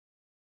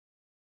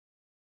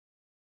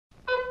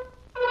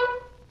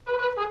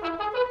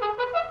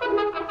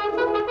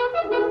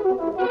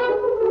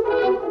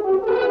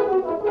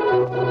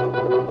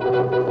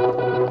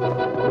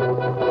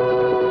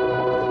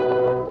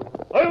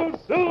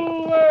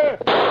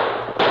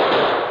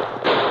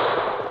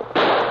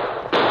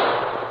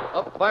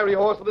fiery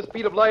horse with the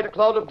speed of light, a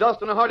cloud of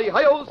dust, and a hearty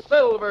hi-yo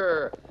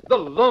Silver, the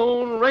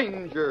Lone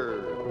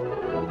Ranger.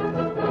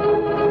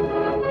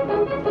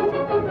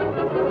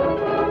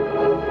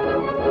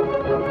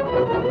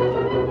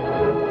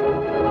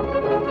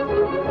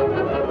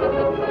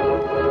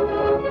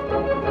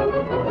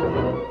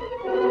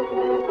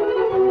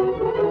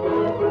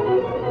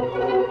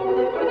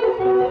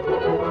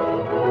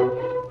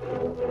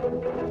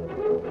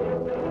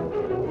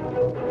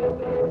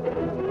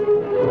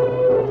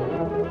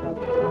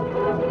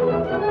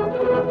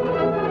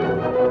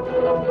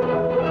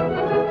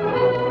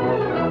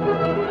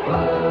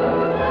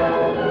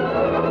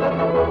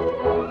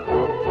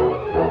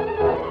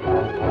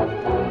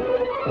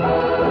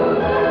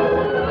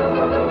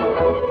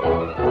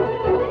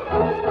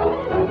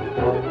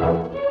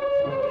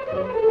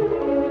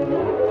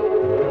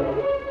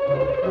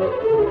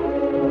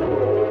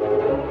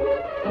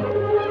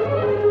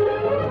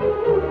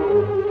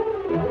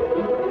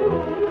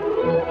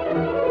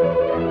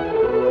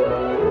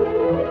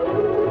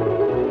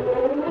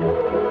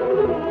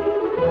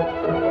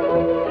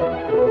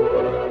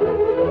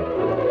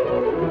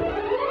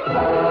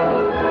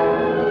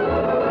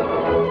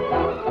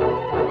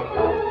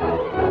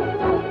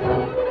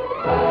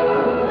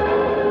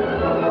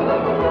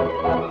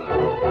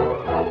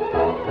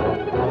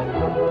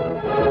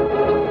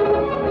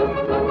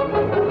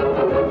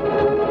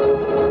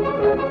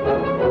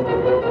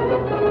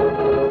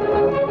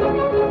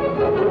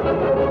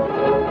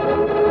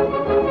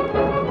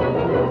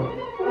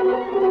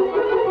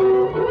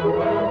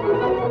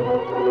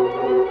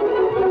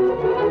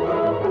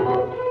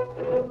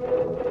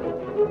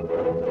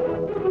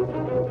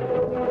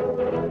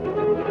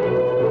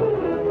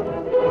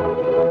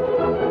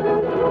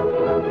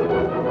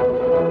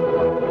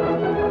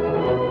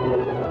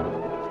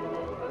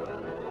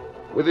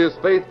 With his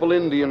faithful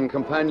Indian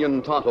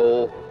companion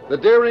Tonto, the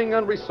daring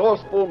and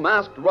resourceful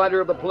masked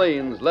rider of the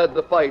plains led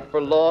the fight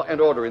for law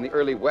and order in the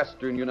early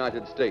western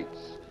United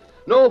States.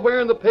 Nowhere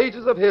in the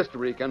pages of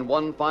history can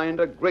one find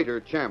a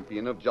greater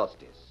champion of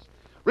justice.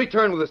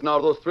 Return with us now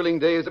to those thrilling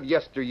days of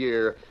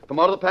yesteryear. From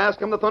out of the past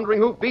come the thundering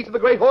hoofbeats of the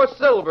great horse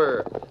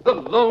Silver. The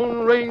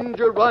Lone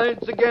Ranger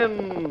rides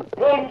again.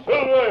 Come on,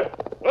 Silver!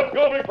 Let's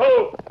go, big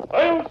fellow!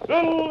 I'm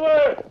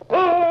Silver!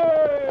 Hi!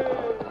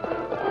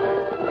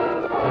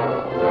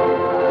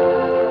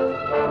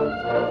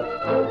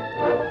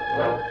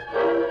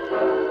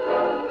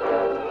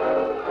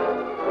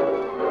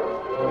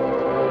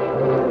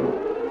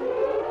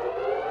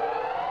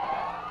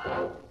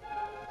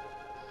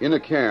 In a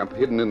camp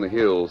hidden in the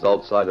hills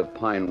outside of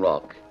Pine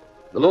Rock,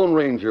 the Lone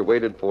Ranger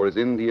waited for his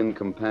Indian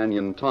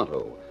companion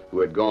Tonto,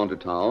 who had gone to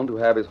town to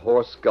have his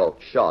horse Scout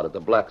shot at the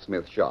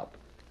blacksmith shop.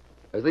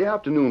 As the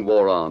afternoon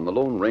wore on, the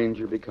Lone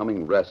Ranger,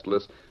 becoming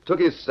restless, took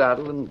his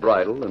saddle and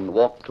bridle and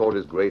walked toward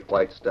his great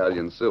white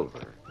stallion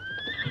Silver.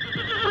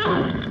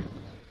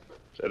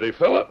 Steady,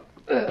 fella.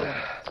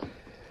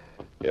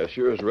 Yeah,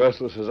 sure as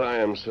restless as I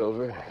am,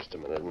 Silver. Just a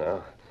minute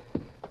now.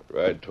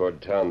 Ride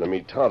toward town to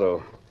meet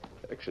Tonto.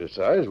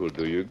 Exercise will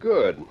do you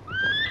good.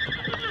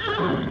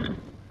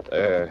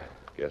 There.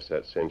 Guess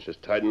that cinch is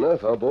tight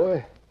enough, huh,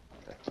 boy?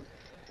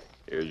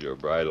 Here's your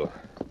bridle.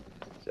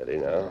 Steady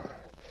now.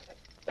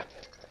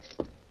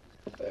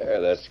 There,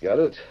 that's got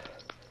it.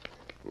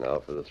 Now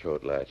for the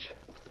throat latch.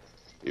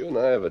 You and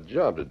I have a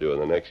job to do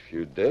in the next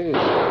few days.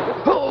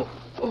 Oh!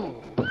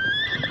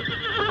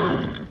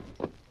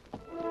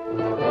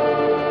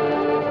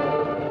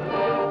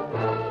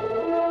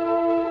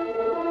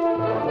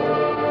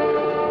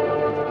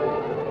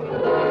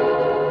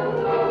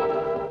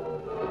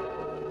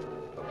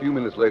 A few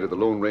minutes later, the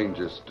Lone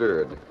Ranger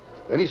stirred.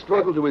 Then he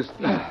struggled to his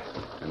feet,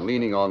 and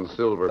leaning on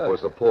Silver for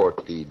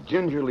support, he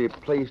gingerly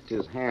placed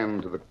his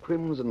hand to the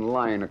crimson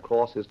line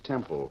across his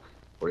temple,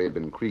 where he had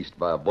been creased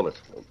by a bullet.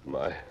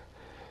 My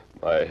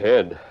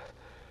head.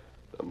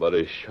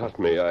 Somebody shot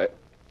me. A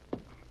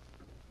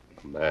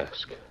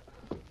mask.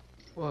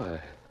 Why?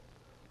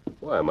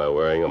 Why am I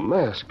wearing a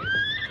mask?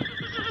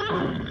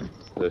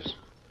 This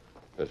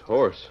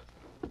horse.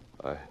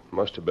 I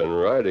must have been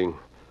riding.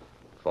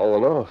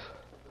 Fallen off.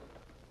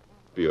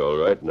 Be all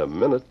right in a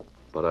minute,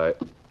 but I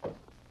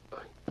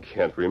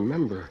can't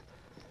remember.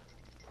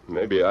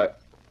 Maybe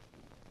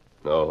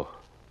No.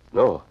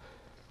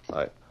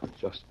 I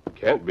just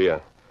can't be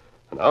an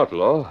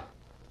outlaw.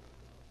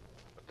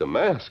 But the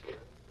mask.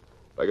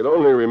 If I could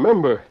only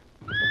remember.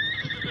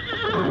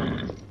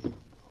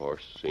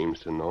 Horse seems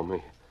to know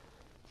me.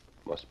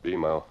 Must be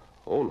my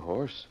own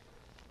horse.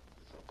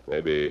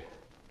 Maybe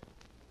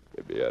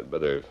I'd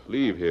better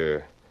leave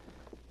here.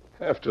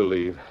 Have to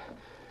leave.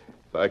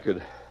 If I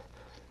could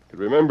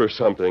remember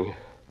something.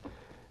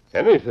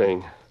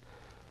 Anything.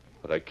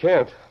 But I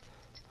can't.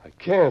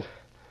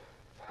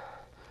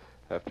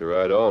 Have to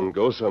ride on and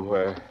go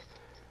somewhere.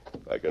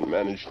 If I can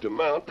manage to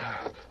mount.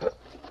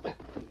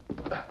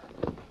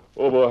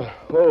 Oh, boy.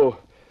 Oh.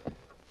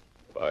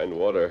 Find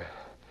water.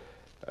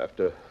 Have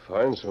to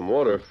find some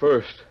water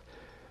first.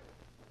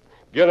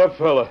 Get up,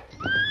 fella.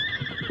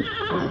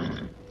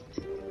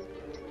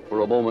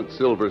 For a moment,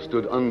 Silver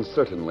stood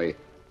uncertainly,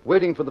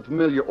 waiting for the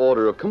familiar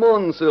order of, "Come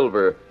on,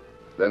 Silver."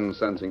 Then,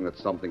 sensing that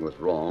something was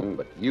wrong,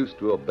 but used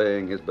to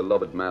obeying his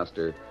beloved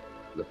master,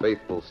 the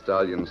faithful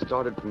stallion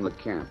started from the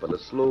camp at a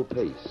slow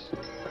pace.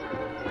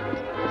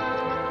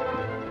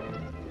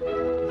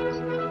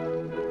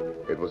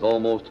 It was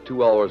almost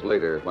 2 hours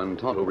later when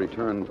Tonto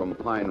returned from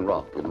Pine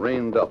Rock and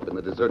reined up in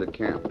the deserted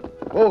camp.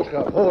 Whoa,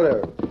 Scout, whoa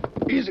there.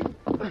 Easy.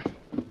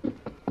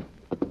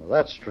 Well,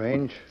 that's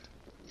strange.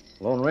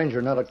 Lone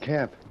Ranger not at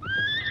camp.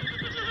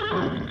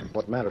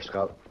 What matter,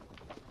 Scout?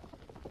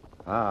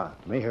 Ah,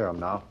 me hear him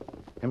now.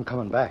 Him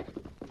coming back.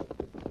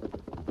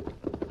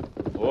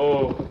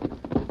 Oh,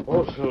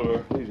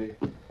 Silver, easy.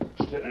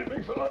 Steady,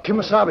 big fella.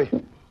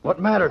 Kimasabi, what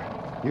matter?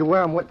 You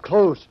wear 'em wet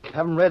clothes,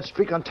 have 'em red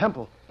streak on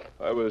temple.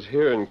 I was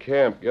here in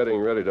camp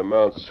getting ready to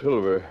mount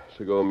Silver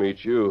to go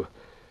meet you.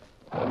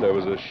 Then there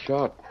was a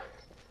shot.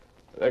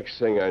 The next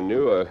thing I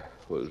knew, I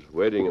was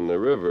wading in the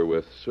river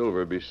with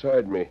Silver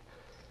beside me.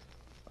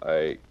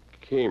 I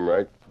came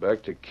right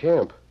back to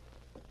camp,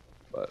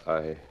 but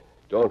I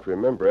don't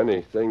remember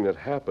anything that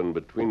happened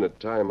between the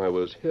time I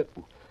was hit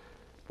and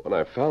when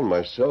I found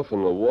myself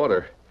in the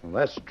water. Well,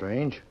 that's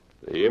strange.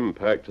 The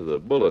impact of the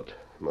bullet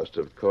must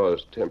have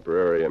caused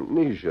temporary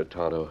amnesia,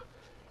 Tonto.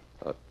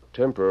 A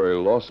temporary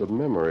loss of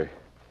memory.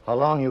 How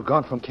long you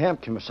gone from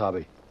camp,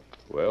 Kimasabi?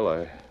 Well,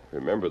 I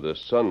remember the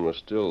sun was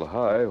still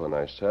high when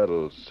I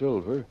saddled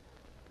Silver.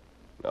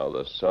 Now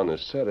the sun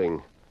is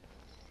setting.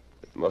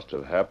 It must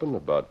have happened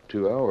about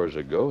 2 hours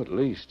ago at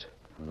least.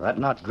 Well, that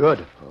not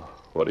good. Oh,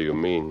 what do you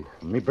mean?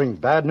 Me bring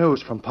bad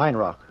news from Pine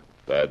Rock.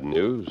 Bad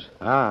news?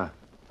 Ah.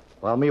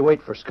 While me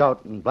wait for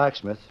Scout and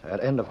Blacksmith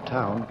at end of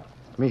town,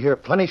 me hear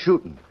plenty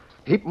shooting.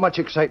 Heap much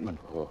excitement.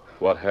 Oh,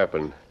 what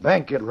happened?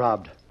 Bank get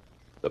robbed.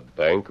 The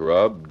bank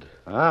robbed?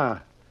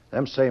 Ah.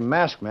 Them say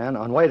masked man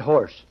on white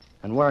horse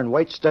and wearing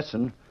white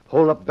Stetson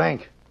hold up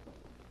bank.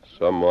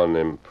 Someone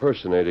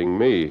impersonating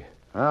me.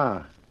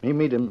 Ah. Me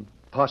meet him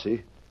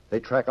posse. They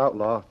track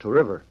outlaw to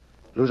river.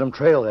 Lose 'em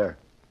trail there.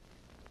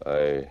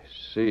 I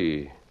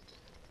see.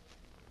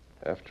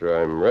 After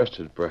I'm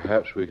rested,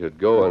 perhaps we could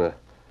go on a...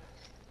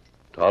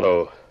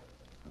 Tonto.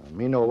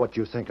 Me know what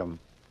you think 'em.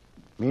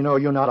 Me know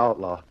you not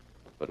outlaw.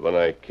 But when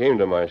I came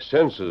to my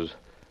senses,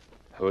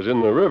 I was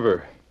in the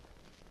river.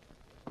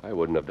 I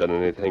wouldn't have done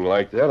anything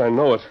like that, I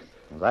know it.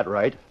 That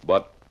right.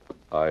 But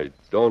I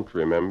don't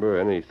remember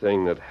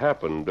anything that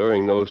happened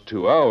during those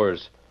 2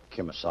 hours.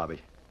 Kimasabi,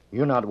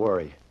 you not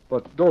worry.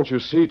 But don't you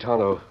see,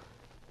 Tonto?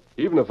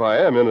 Even if I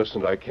am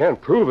innocent, I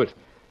can't prove it.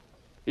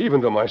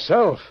 Even to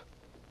myself.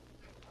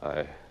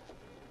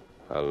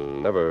 I'll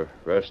never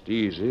rest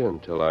easy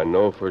until I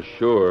know for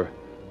sure.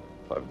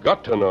 I've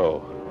got to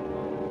know.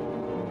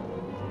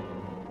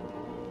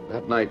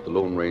 That night, the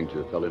Lone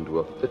Ranger fell into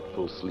a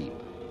fitful sleep.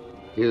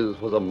 His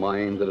was a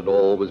mind that had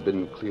always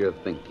been clear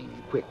thinking,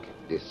 quick,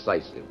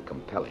 decisive,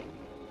 compelling.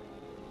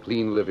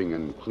 Clean living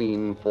and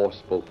clean,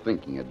 forceful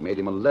thinking had made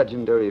him a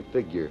legendary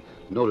figure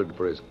noted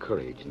for his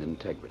courage and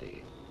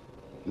integrity.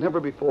 Never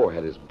before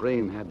had his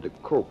brain had to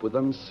cope with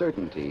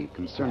uncertainty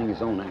concerning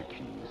his own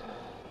actions.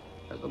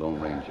 As the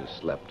Lone Ranger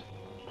slept,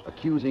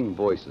 accusing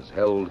voices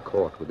held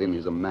court within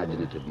his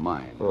imaginative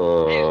mind.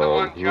 Oh, He's the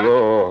one, Judge.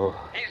 no.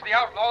 He's the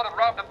outlaw that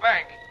robbed the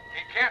bank.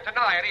 He can't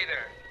deny it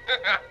either.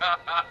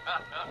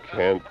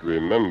 Can't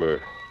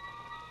remember.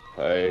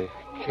 I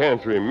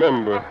can't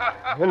remember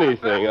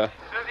anything. Says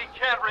he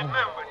can't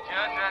remember,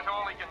 Judge. That's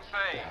all he can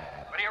say.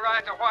 But he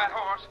rides a white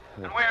horse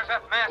and wears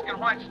that mask and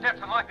white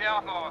Stetson like the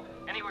outlaw.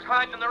 And he was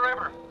hiding in the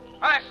river.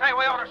 I say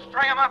we ought to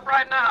string him up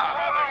right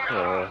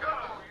now.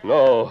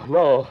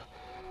 No.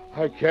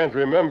 I can't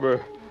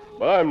remember.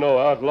 But I'm no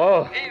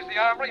outlaw. He's the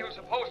hombre who's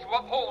supposed to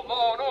uphold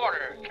law and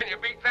order. Can you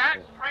beat that?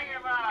 Bring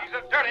him out. He's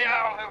a dirty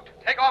owl hoot.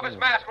 Take off his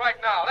mask right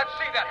now. Let's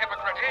see that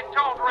hypocrite. He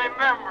don't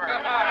remember.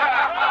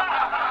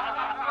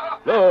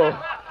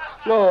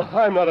 No,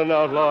 I'm not an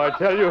outlaw, I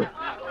tell you.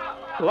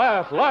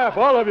 Laugh,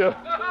 all of you.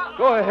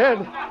 Go ahead,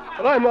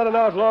 but I'm not an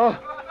outlaw.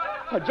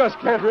 I just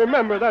can't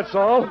remember, that's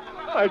all.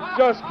 I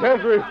just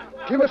can't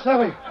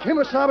Kimasabi.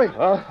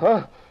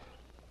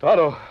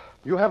 Tonto.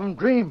 You have 'em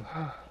dream.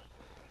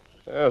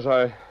 Yes,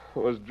 I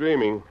was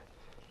dreaming.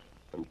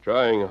 I'm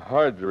trying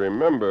hard to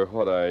remember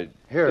what I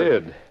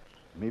did.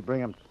 Me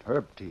bring 'em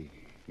herb tea.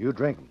 You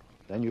drink 'em,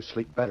 then you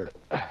sleep better.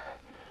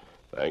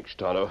 Thanks,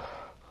 Tonto.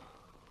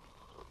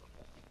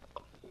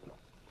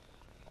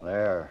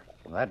 There,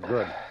 that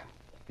good.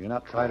 You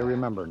not try to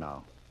remember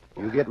now.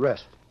 You get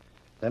rest.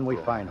 Then we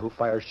find who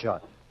fired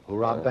shot, who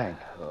robbed bank.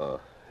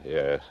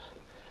 Yes.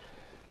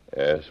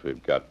 Yes,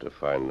 we've got to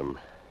find them.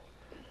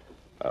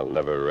 I'll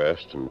never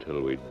rest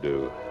until we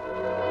do.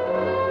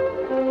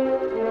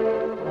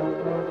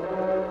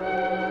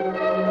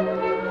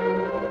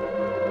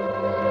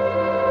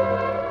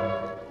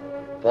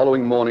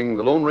 Following morning,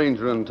 the Lone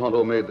Ranger and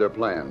Tonto made their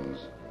plans.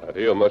 I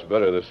feel much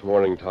better this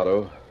morning,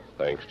 Tonto.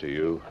 Thanks to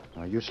you.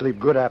 Now, you sleep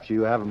good after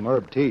you have 'em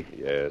herb tea.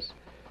 Yes.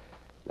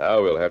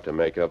 Now we'll have to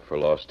make up for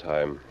lost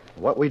time.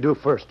 What we do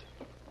first?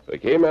 We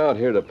came out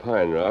here to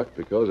Pine Rock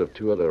because of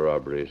 2 other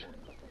robberies.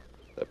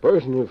 The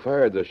person who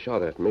fired the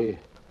shot at me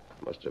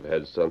Must have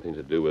had something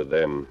to do with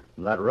them.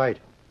 That right.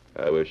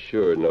 I was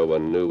sure no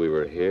one knew we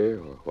were here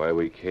or why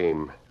we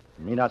came.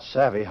 Me not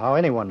savvy. How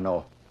anyone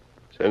know?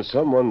 Since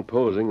someone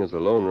posing as the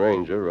Lone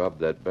Ranger robbed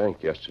that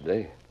bank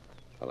yesterday,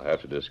 I'll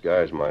have to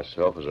disguise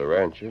myself as a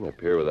rancher and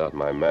appear without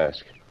my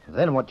mask.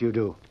 Then what you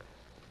do?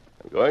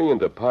 I'm going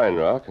into Pine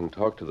Rock and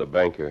talk to the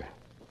banker.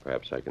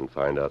 Perhaps I can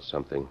find out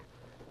something.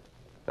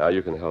 Now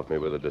you can help me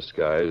with a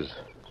disguise,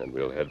 and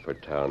we'll head for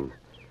town.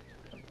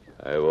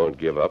 I won't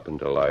give up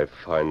until I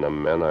find the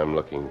men I'm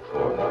looking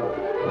for.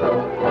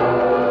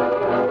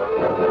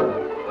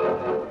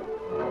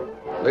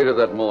 Later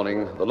that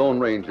morning, the Lone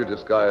Ranger,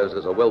 disguised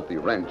as a wealthy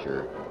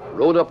rancher,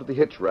 rode up to the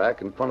hitch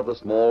rack in front of the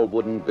small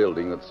wooden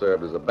building that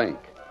served as a bank.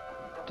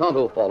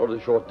 Tonto followed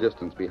a short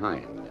distance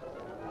behind.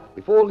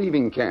 Before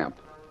leaving camp,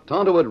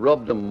 Tonto had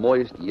rubbed a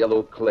moist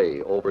yellow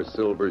clay over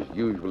Silver's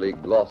usually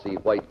glossy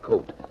white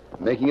coat,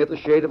 making it the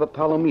shade of a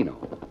palomino.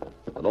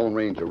 The Lone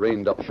Ranger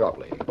reined up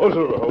sharply. Oh,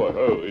 Silver,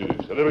 oh,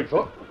 easy. Steady, big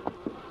fella.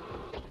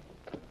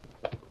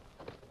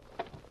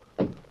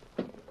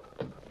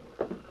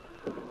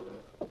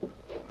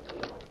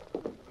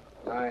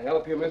 I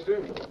help you,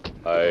 mister?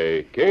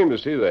 I came to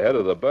see the head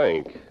of the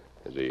bank.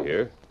 Is he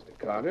here?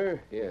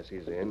 Carter? Yes,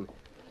 he's in.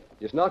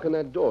 Just knock on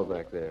that door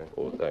back there.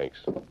 Oh, thanks.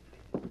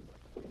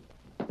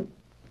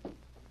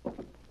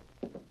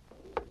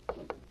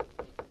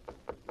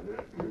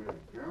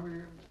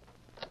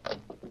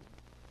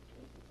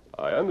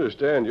 I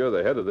understand you're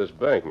the head of this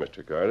bank,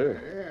 Mr.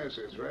 Carter. Yes,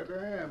 that's right,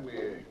 I am.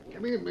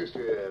 Come in,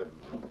 mister.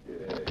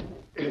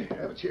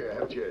 Have a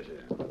chair, sir.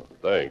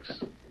 Thanks.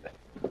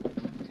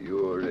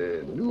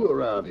 You're new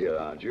around here,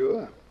 aren't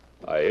you?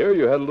 I hear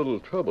you had a little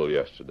trouble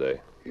yesterday.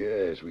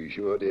 Yes, we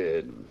sure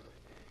did.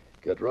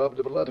 Got robbed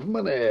of a lot of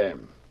money. It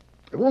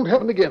won't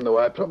happen again, though,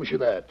 I promise you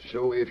that.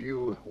 So if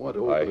you want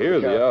to... I hear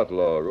the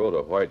outlaw rode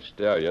a white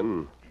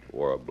stallion,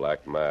 wore a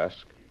black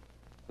mask,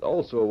 and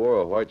also wore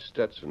a white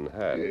Stetson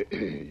hat.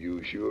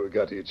 You sure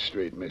got it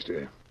straight,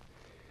 mister.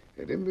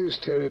 And in this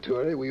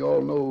territory, we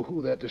all know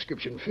who that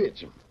description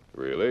fits.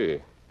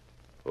 Really?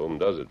 Whom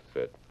does it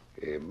fit?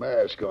 A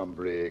masked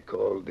hombre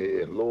called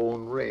the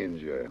Lone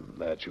Ranger,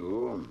 that's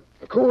who.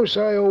 Of course,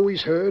 I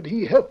always heard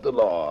he helped the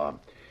law.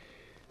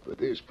 But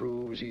this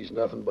proves he's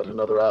nothing but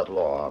another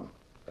outlaw.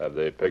 Have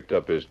they picked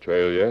up his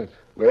trail yet?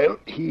 Well,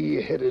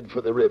 he headed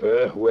for the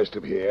river west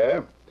of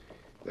here.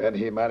 Then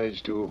he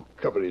managed to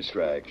cover his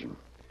tracks.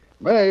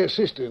 My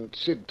assistant,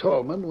 Sid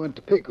Tallman, went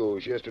to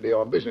Pecos yesterday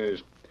on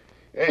business.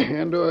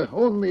 And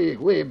on the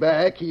way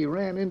back, he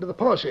ran into the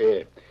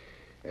posse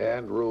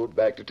and rode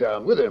back to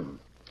town with him.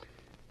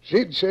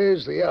 Sid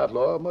says the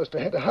outlaw must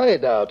have had a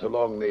hideout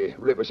along the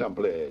river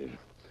someplace.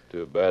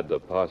 Too bad the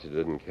posse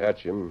didn't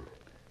catch him.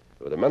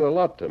 It would have meant a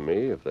lot to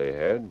me if they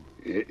had.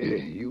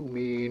 You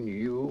mean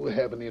you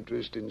have an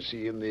interest in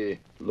seeing the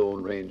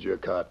Lone Ranger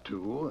caught,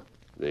 too?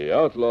 The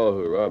outlaw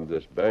who robbed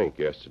this bank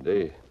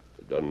yesterday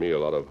had done me a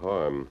lot of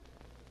harm.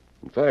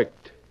 In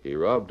fact, he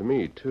robbed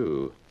me,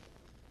 too.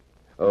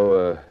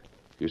 Oh,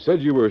 you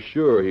said you were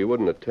sure he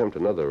wouldn't attempt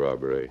another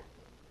robbery.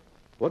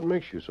 What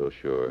makes you so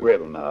sure?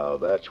 Well, now,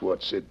 that's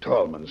what Sid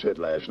Tallman said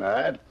last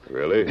night.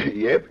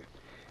 Really? Yep.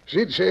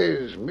 Sid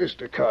says,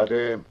 Mr.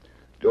 Carter,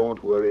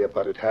 don't worry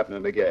about it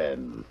happening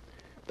again.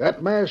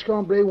 That masked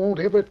hombre won't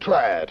ever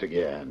try it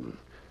again.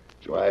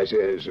 So I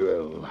says,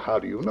 well, how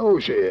do you know,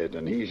 Sid?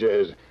 And he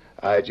says,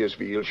 I just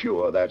feel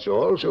sure, that's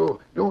all, so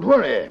don't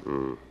worry.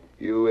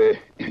 You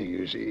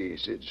see,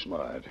 Sid's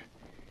smart.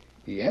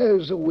 He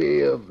has a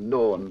way of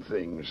knowing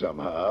things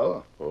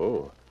somehow.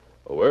 Oh.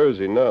 Well, where is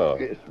he now?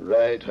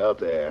 Right out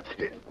there.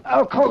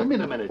 I'll call him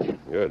in a minute.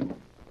 Good.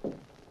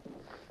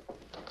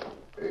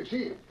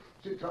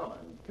 Sid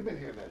Tallman, come in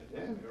here a minute,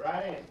 eh?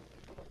 Right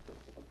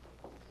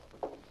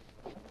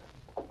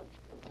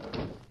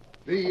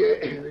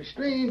in. The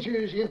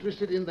stranger's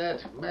interested in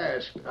that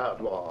masked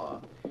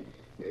outlaw.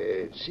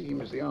 It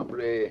seems the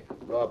hombre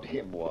robbed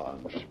him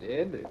once.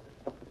 Did?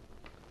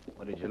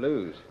 What did you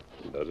lose?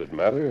 Does it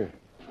matter?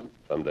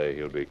 Someday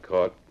he'll be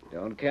caught.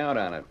 Don't count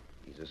on it.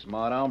 He's a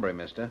smart hombre,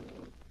 mister.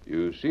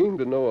 You seem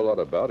to know a lot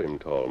about him,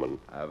 Tallman.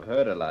 I've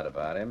heard a lot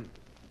about him.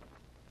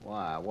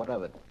 Why, what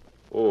of it?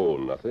 Oh,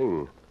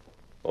 nothing.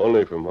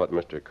 Only from what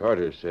Mr.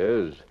 Carter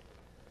says,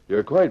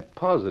 you're quite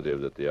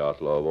positive that the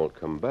outlaw won't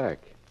come back.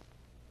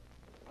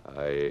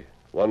 I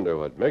wonder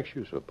what makes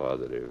you so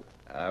positive.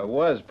 I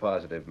was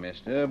positive,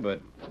 mister,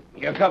 but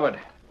you're covered.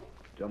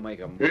 Don't make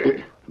a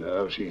move.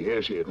 Now, see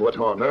here, Sid. What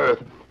on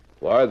earth?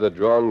 Why the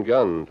drawn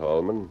gun,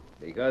 Tallman?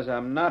 Because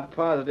I'm not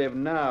positive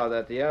now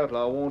that the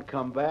outlaw won't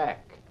come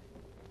back,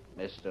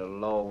 Mr.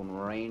 Lone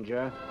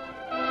Ranger.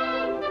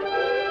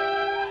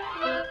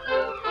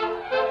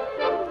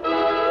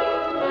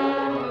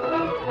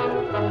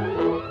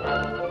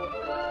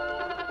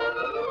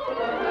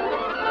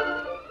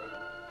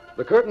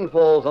 The curtain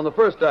falls on the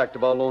first act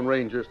of our Lone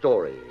Ranger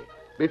story.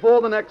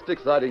 Before the next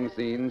exciting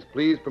scenes,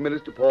 please permit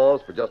us to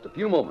pause for just a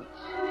few moments.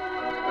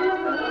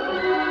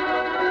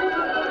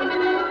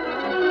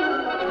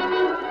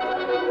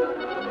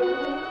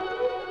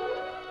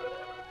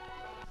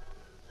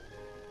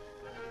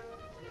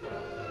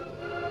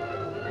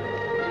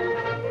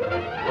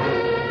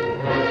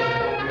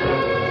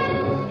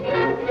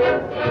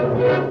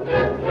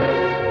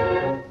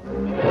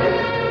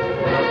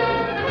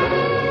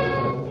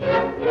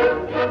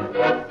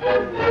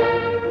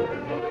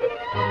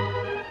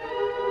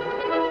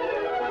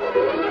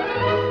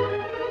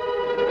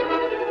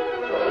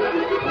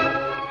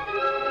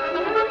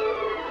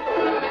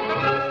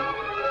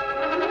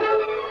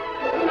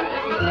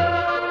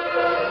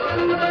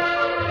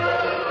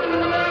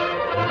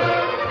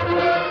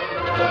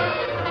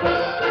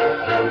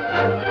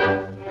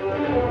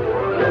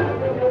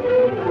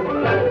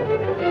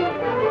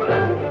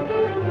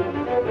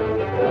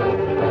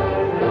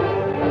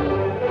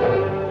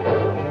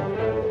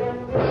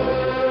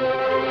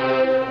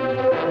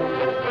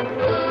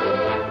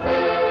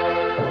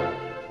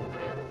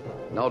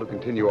 Now to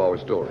continue our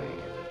story.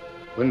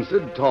 When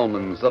Sid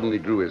Tallman suddenly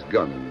drew his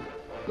gun,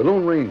 the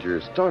Lone Ranger,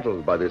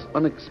 startled by this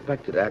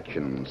unexpected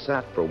action,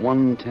 sat for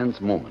one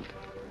tense moment.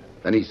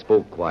 Then he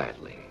spoke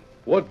quietly.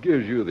 What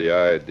gives you the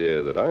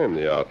idea that I am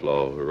the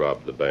outlaw who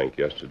robbed the bank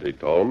yesterday,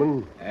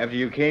 Tallman? After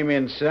you came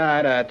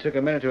inside, I took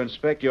a minute to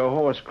inspect your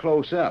horse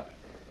close up.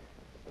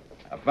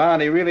 I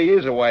found he really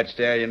is a white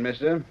stallion,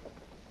 mister.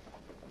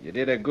 You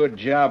did a good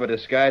job of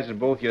disguising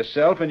both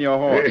yourself and your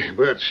horse. Hey,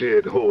 but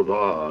Sid, hold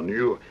on.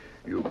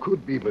 You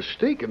could be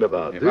mistaken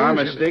about If this. I'm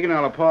mistaken,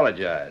 I'll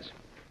apologize.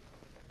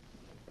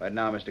 Right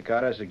now, Mr.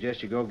 Carter, I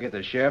suggest you go get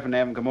the sheriff and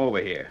have him come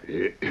over here.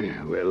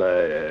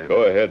 Well,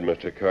 Go ahead,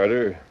 Mr.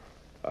 Carter.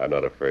 I'm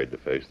not afraid to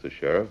face the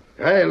sheriff.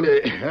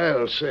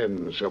 I'll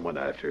send someone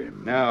after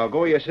him. Now,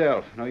 go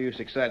yourself. No use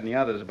exciting the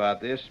others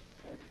about this.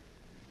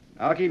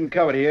 I'll keep him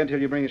covered here until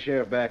you bring the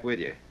sheriff back with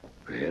you.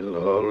 Well,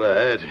 all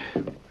right.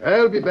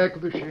 I'll be back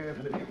with the sheriff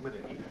in a few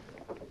minutes.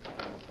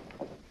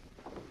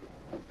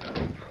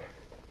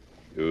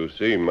 You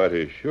seem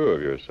mighty sure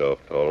of yourself,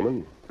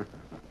 Tallman.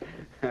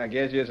 I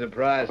guess you're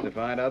surprised to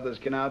find others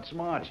can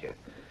outsmart you.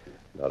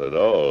 Not at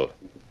all.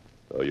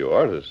 Though you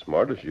aren't as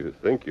smart as you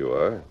think you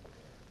are.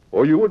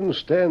 Or you wouldn't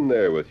stand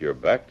there with your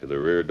back to the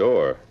rear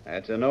door.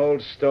 That's an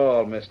old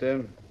stall,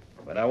 mister.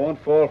 But I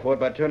won't fall for it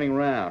by turning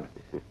round.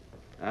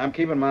 I'm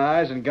keeping my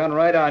eyes and gun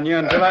right on you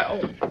until I...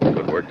 Oh.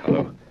 Good work,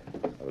 Tonto.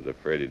 I was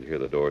afraid he'd hear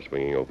the door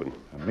swinging open.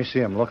 Me see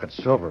him look at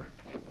Silver.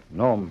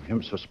 Know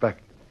him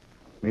suspect.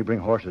 Me bring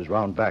horses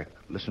round back.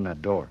 Listen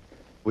at door.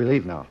 We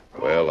leave now.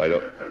 Well, I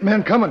don't...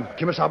 Men coming.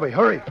 Kimasabi,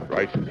 hurry.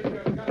 Right.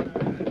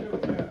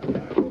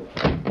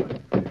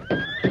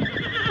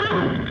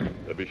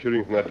 They'll be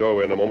shooting from that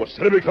doorway in a moment.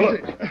 Steady, big fella.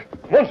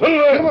 Come on,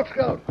 Silver. Come on,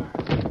 Scout.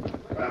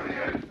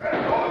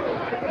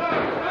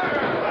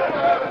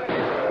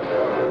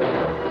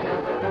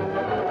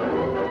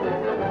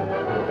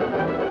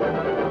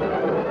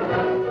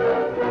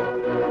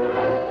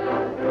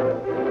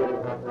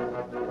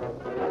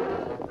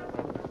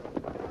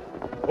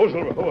 Oh,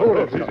 Silver. Hold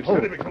on. Easy.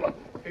 Steady, big fella.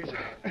 Easy.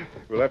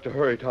 We'll have to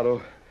hurry,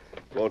 Tonto.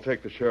 Won't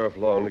take the sheriff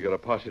long to get a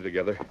posse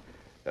together.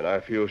 And I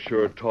feel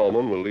sure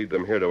Tallman will lead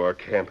them here to our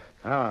camp.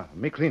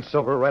 Me clean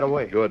Silver right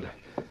away. Good.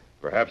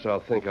 Perhaps I'll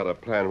think out a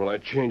plan when I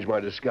change my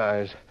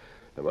disguise.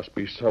 There must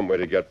be some way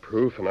to get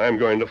proof, and I'm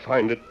going to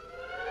find it.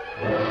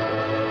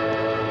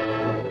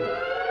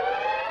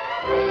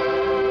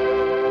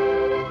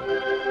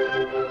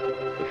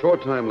 A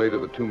short time later,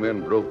 the two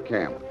men broke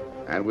camp,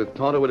 and with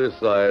Tonto at his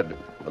side,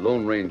 the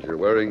Lone Ranger,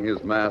 wearing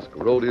his mask,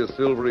 rode his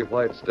silvery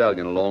white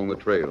stallion along the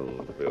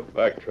trail. We'll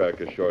backtrack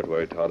a short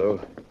way,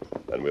 Tonto.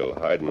 Then we'll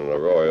hide in an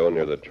arroyo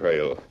near the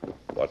trail.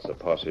 Watch the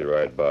posse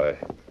ride by.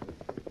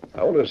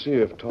 I want to see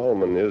if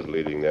Tallman is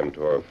leading them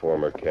to our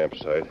former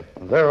campsite.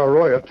 There,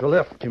 arroyo to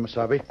left,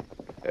 Kimasabi.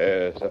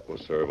 Yes, that will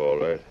serve all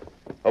right.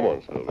 Come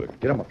on, Silver.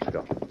 Get him up,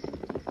 Scout.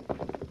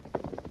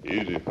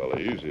 Easy, fella,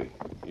 easy.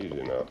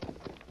 Easy now.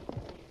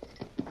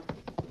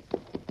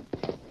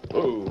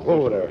 Oh,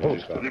 Over there. easy, Hold,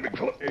 Scout. steady, big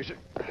fella. Easy.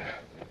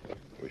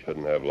 We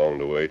shouldn't have long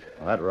to wait.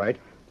 That's right.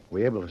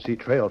 We able to see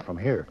trail from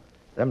here.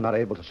 Them not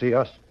able to see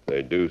us.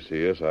 They do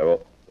see us. I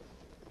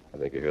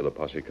think I hear the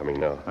posse coming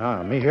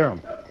now. Me hear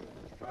 'em.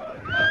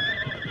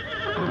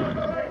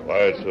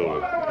 Quiet,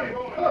 Silver.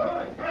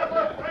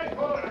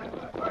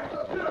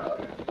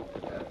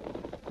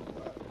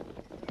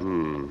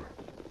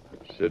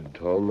 Sid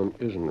Tallman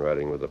isn't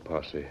riding with the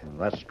posse.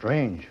 That's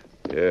strange.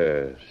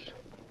 Yes.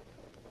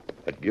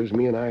 That gives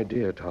me an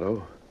idea,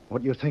 Tonto.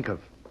 What do you think of?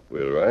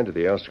 We'll ride to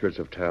the outskirts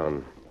of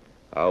town.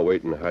 I'll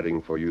wait in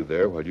hiding for you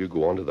there while you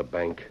go on to the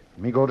bank.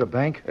 Me go to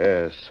bank?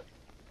 Yes.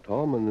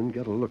 Tallman didn't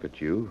get a look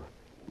at you.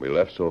 We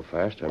left so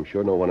fast, I'm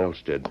sure no one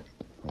else did.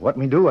 What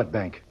me do at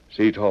bank?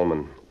 See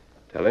Tallman.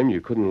 Tell him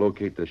you couldn't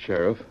locate the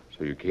sheriff,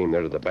 so you came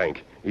there to the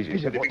bank. Easy,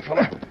 steady, big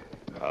fella.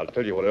 I'll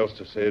tell you what else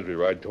to say as we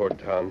ride toward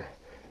town.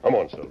 Come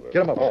on, Silver.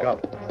 Get him up, Come on.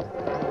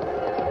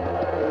 Scout.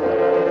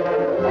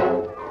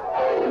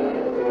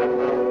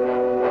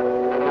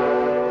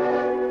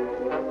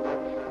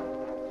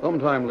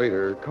 Sometime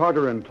later,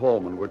 Carter and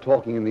Tallman were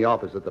talking in the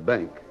office at the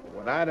bank.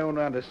 What I don't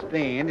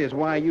understand is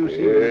why you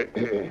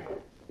see...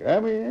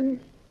 Come in.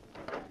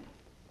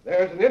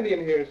 There's an Indian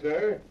here,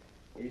 sir.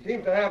 He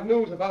seems to have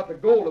news about the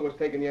gold that was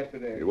taken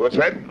yesterday. What's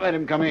that? Let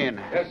him come in.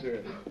 Yes,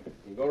 sir.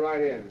 You go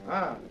right in.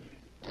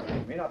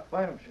 Me not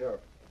find him,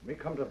 Sheriff. Me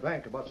come to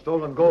bank about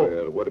stolen gold.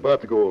 Well, what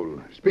about the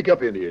gold? Speak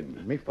up,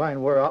 Indian. Me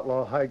find where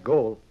outlaw hide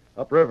gold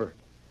upriver.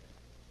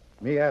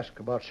 Me ask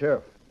about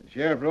sheriff. The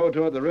sheriff rode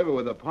toward the river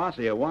with a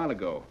posse a while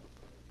ago.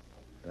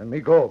 Then me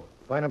go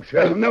find him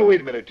sheriff. Now, wait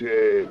a minute.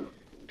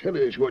 Tell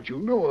us what you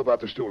know about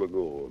the stolen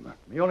gold.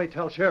 Me only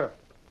tell sheriff.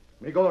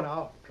 Me go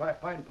now. Try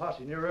find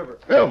posse near river.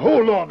 Well,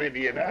 hold on,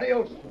 Indian.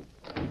 Adios.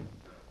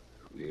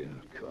 Well,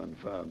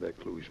 confound that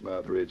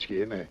close-mouthed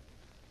redskin.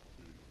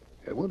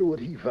 I wonder what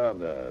he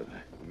found out.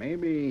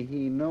 Maybe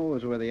he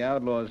knows where the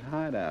outlaw's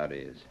hideout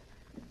is.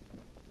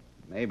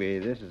 Maybe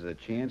this is a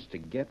chance to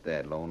get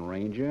that Lone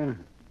Ranger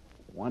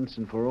once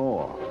and for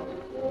all.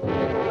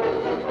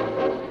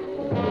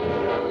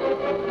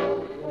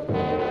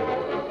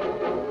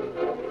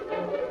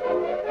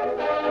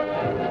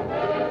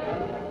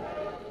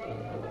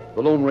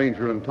 The Lone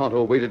Ranger and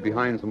Tonto waited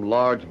behind some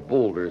large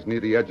boulders near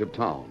the edge of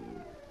town.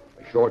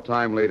 A short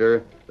time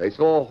later, they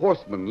saw a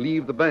horseman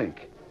leave the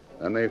bank.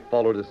 Then they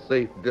followed a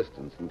safe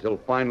distance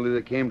until finally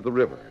they came to the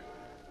river.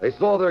 They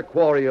saw their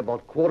quarry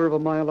about 1/4 of a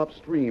mile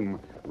upstream,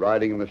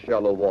 riding in the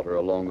shallow water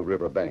along the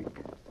river bank.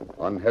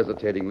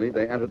 Unhesitatingly,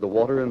 they entered the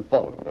water and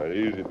followed. All right,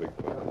 easy, big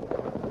fella.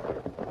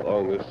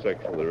 Along this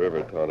section of the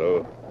river,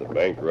 Tonto, the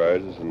bank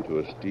rises into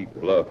a steep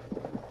bluff.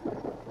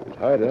 His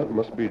hideout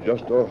must be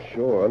just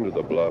offshore under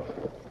the bluff.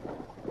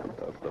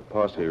 If the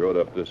posse rode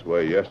up this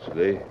way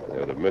yesterday, they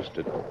would have missed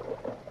it.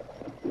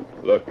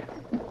 Look,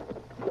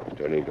 he's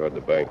turning toward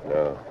the bank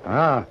now.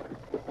 Ah,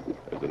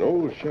 There's an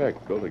old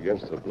shack built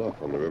against the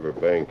bluff on the river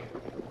bank.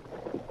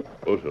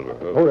 Oh, Silver.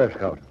 oh there,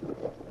 Scout.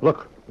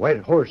 Look, white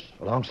horse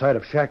alongside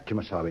of shack,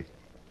 Kimasabi.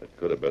 That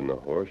could have been the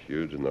horse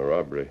used in the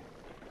robbery.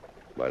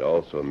 Might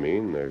also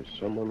mean there's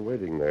someone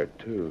waiting there,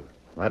 too.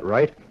 That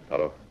right?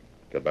 Tonto,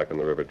 get back on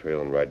the river trail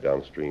and ride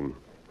downstream.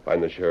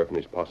 Find the sheriff and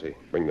his posse.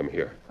 Bring them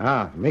here.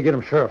 Ah, me get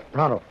him, Sheriff.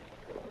 Pronto.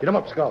 Get him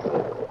up, Scout.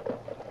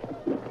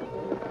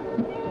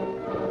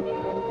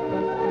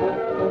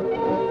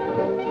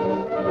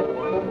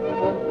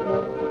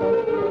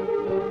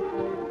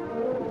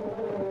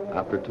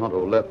 After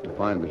Tonto left to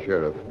find the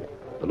sheriff,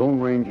 the Lone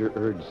Ranger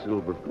urged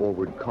Silver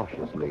forward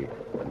cautiously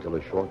until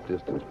a short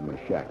distance from the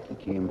shack he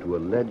came to a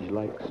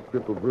ledge-like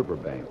strip of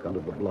riverbank under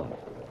the bluff.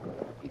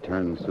 He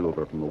turned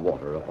Silver from the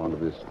water up onto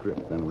this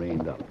strip, then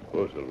reined up.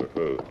 Oh, Silver.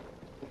 Oh.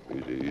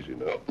 Easy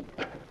now.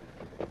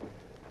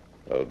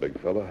 Well, big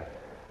fella,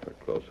 we're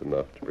close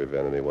enough to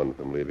prevent anyone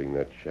from leaving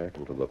that shack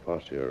until the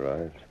posse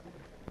arrives.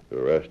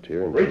 We'll rest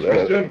here and... Reach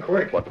this in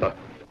quick. What the...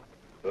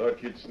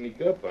 Thought you'd sneak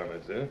up on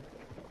us, huh?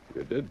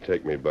 You did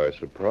take me by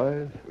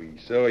surprise. We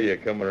saw you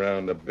come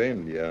around the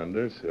bend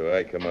yonder, so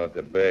I come out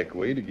the back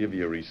way to give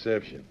you a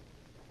reception.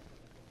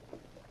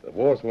 The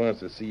boss wants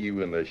to see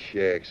you in the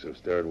shack, so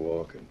start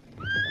walking.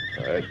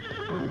 All right.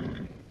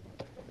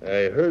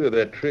 I heard of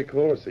that trick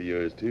horse of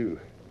yours, too.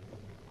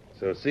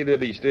 So see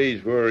that he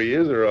stays where he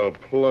is, or I'll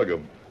plug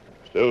him.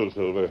 Still,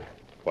 Silver.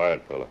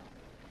 Quiet, fella.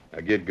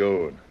 Now get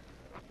going.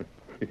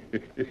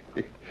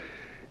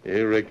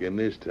 I reckon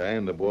this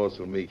time the boss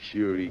will make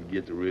sure he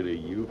gets rid of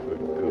you for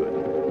good.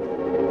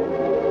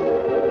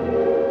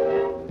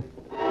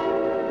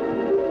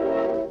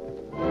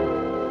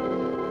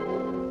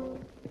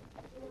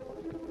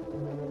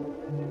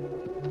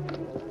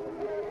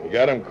 You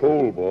got him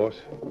cold, boss.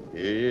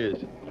 Here he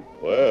is.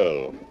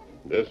 Well,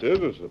 this is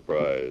a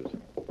surprise.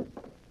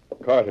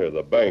 Carter,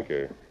 the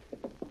banker.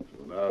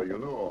 So now you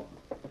know.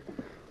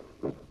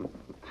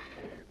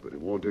 But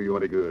it won't do you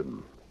any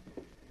good.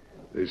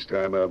 This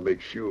time I'll make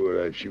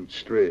sure I shoot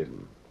straight.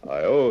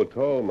 I owe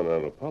Tolman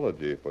an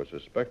apology for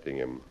suspecting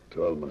him.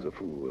 Tolman's a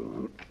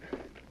fool.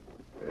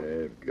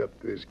 I've got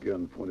this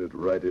gun pointed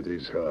right at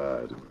his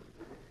heart.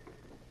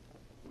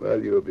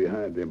 While you're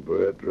behind him,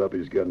 Bert, drop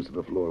his guns to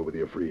the floor with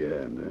your free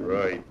hand.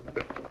 Right.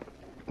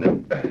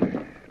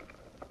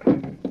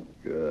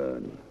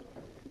 Good.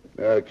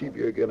 Now keep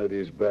your gun at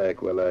his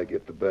back while I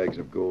get the bags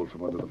of gold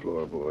from under the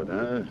floorboard,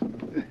 huh?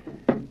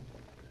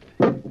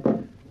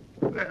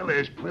 Well,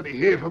 there's plenty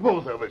here for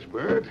both of us,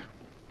 Bert.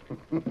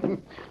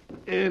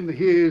 And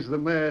here's the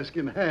mask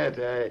and hat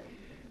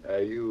I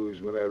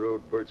used when I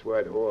rode Bert's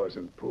white horse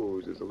and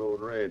posed as the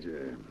Lone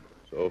Ranger.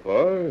 So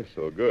far,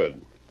 so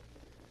good.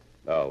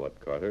 Now what,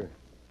 Carter?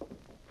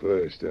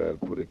 First, I'll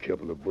put a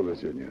couple of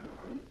bullets in you.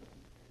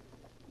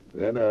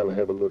 Then I'll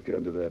have a look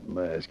under that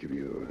mask of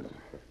yours.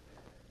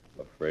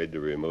 Afraid to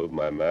remove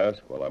my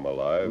mask while I'm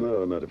alive?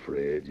 No, not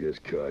afraid,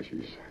 just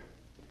cautious.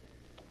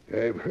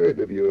 I've heard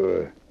of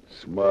your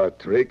smart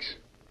tricks.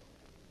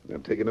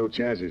 I'm taking no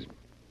chances.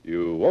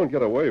 You won't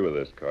get away with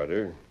this,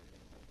 Carter.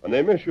 When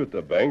they miss you at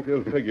the bank,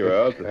 they'll figure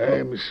out that...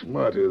 I'm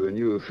smarter than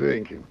you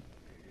think.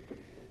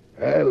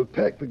 I'll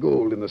pack the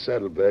gold in the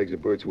saddlebags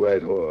of Bert's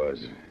white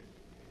horse.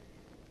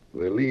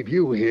 We'll leave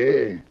you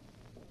here,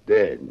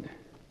 dead.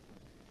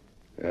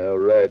 I'll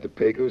ride to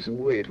Pecos and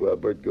wait while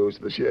Bert goes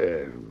to the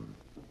sheriff.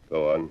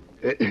 Go on.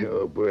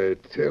 Oh,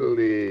 Bert, tell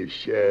the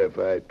sheriff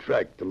I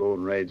tracked the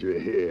Lone Ranger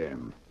here.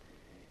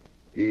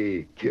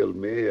 He killed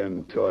me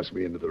and tossed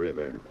me into the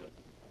river.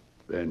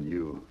 Then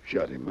you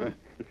shot him,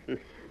 huh?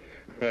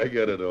 I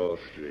got it all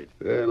straight.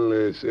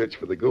 They'll search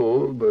for the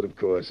gold, but of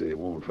course they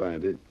won't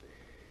find it.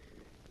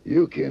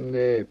 You can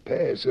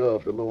pass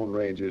off the Lone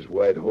Ranger's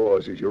white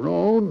horse as your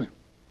own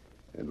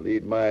and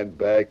lead mine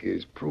back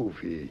as proof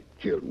he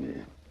killed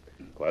me.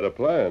 Quite a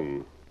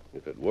plan,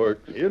 if it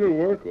works. It'll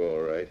work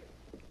all right.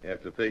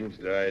 After things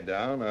die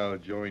down, I'll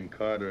join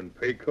Carter and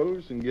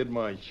Pecos and get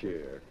my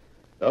share.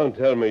 Don't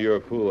tell me you're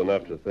fool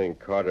enough to think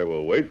Carter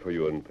will wait for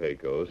you in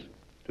Pecos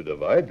to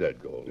divide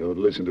that gold. Don't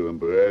listen to him,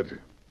 Bert.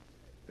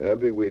 I'll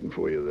be waiting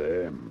for you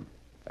there.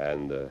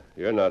 And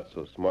you're not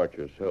so smart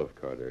yourself,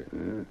 Carter.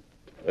 Huh?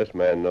 This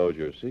man knows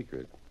your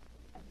secret.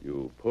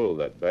 You pulled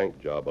that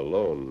bank job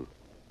alone,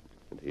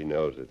 and he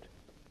knows it.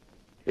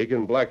 He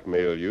can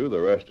blackmail you the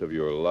rest of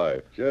your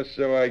life. Just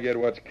so I get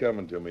what's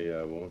coming to me,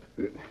 I won't.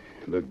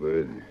 Look,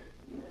 Bert,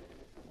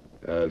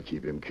 I'll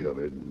keep him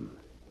covered.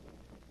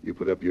 You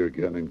put up your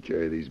gun and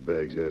carry these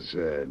bags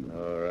outside.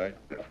 All right.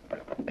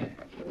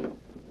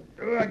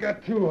 Oh, I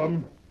got 2 of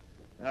them.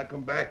 I'll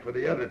come back for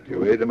the other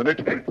 2. Wait a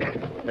minute.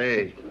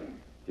 Hey,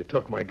 you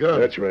took my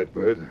gun. That's right,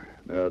 Bert.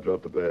 Now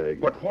drop the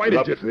bag. But why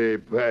drop did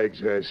the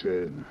bags, I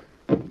said.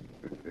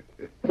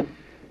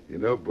 You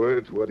know,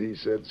 Bert, what he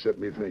said set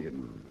me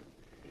thinking.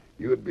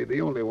 You would be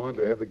the only one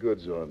to have the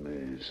goods on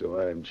me, so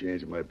I'm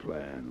changing my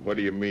plan. What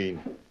do you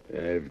mean?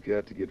 I've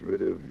got to get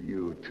rid of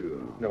you,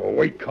 too. No,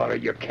 wait, Carter.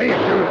 You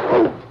can't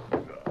do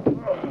it.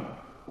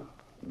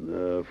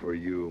 Now for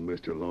you,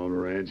 Mr. Lone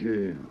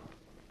Ranger.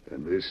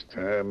 And this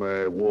time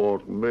I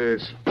won't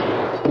miss.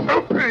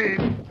 Okay.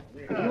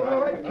 You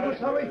all right,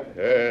 Kimasabi?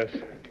 Yes.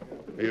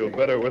 Feel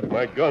better with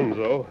my guns,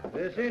 though.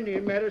 This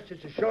Indian met us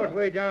just a short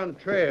way down the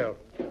trail.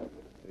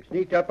 We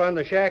sneaked up on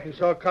the shack and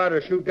saw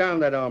Carter shoot down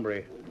that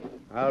hombre.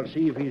 I'll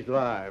see if he's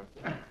alive.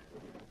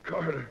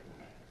 Carter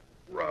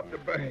robbed the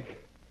bank.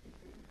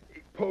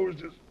 He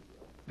posed as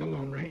the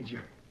Lone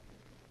Ranger.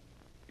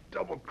 He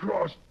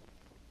double-crossed.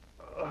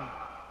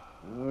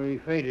 Oh, he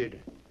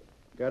fainted.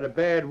 Got a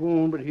bad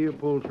wound, but he'll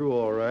pull through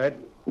all right.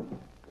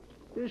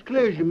 This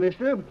clears you,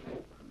 mister.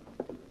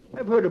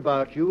 I've heard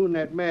about you and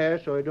that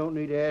mask, so I don't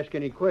need to ask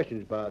any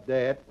questions about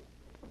that.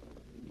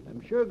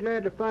 I'm sure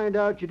glad to find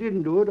out you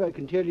didn't do it, I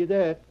can tell you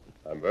that.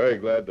 I'm very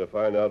glad to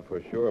find out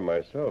for sure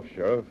myself,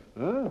 Sheriff.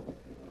 Huh?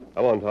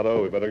 Come on,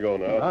 Tonto. We better go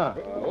now. Ah.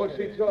 What's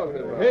he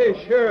talking about? Hey,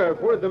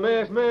 Sheriff, what did the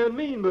masked man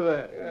mean by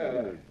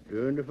that?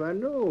 Darned if I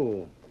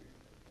know.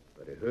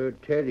 But I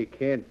heard tell he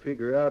can't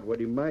figure out what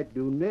he might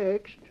do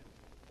next.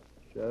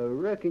 So I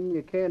reckon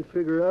you can't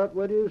figure out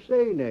what he'll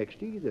say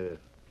next either.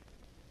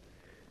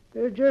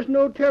 There's just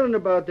no telling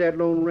about that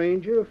Lone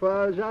Ranger, as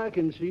far as I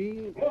can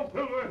see.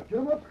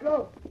 Jump up,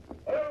 Scout.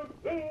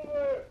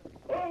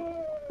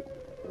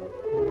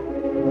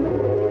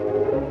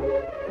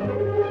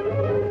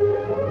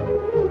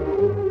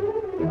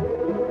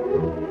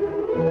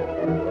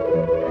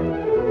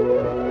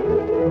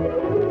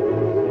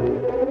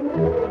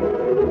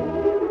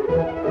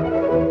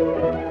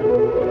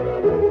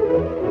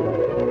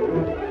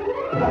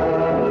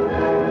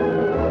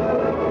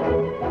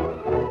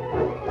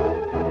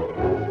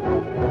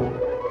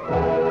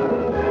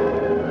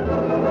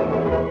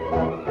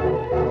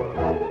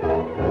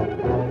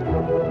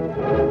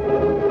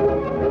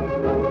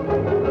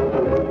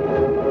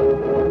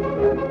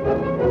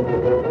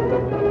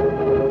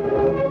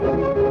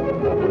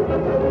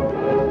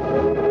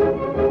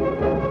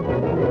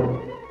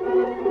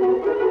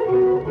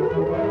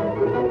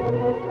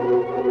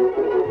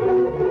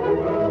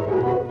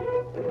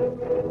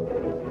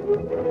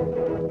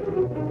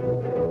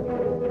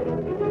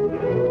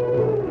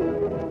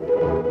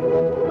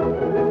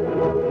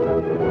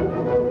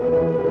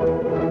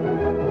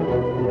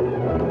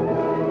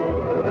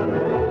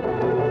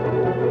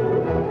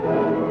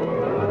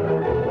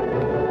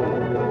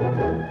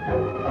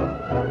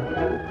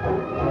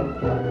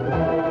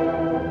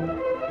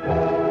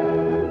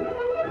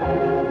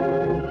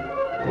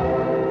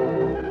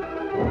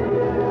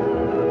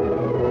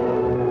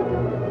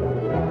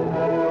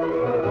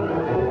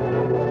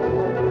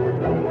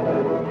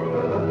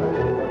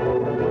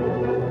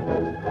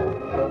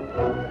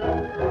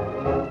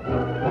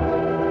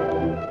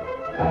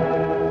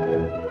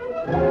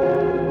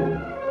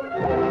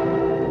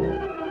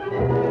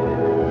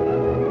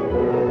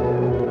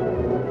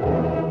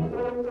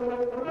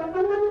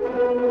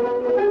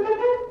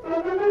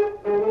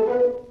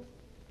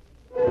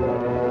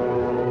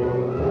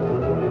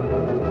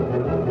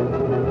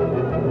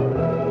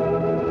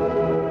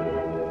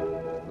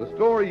 The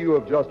story you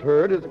have just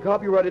heard is a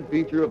copyrighted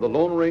feature of the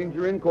Lone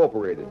Ranger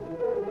Incorporated.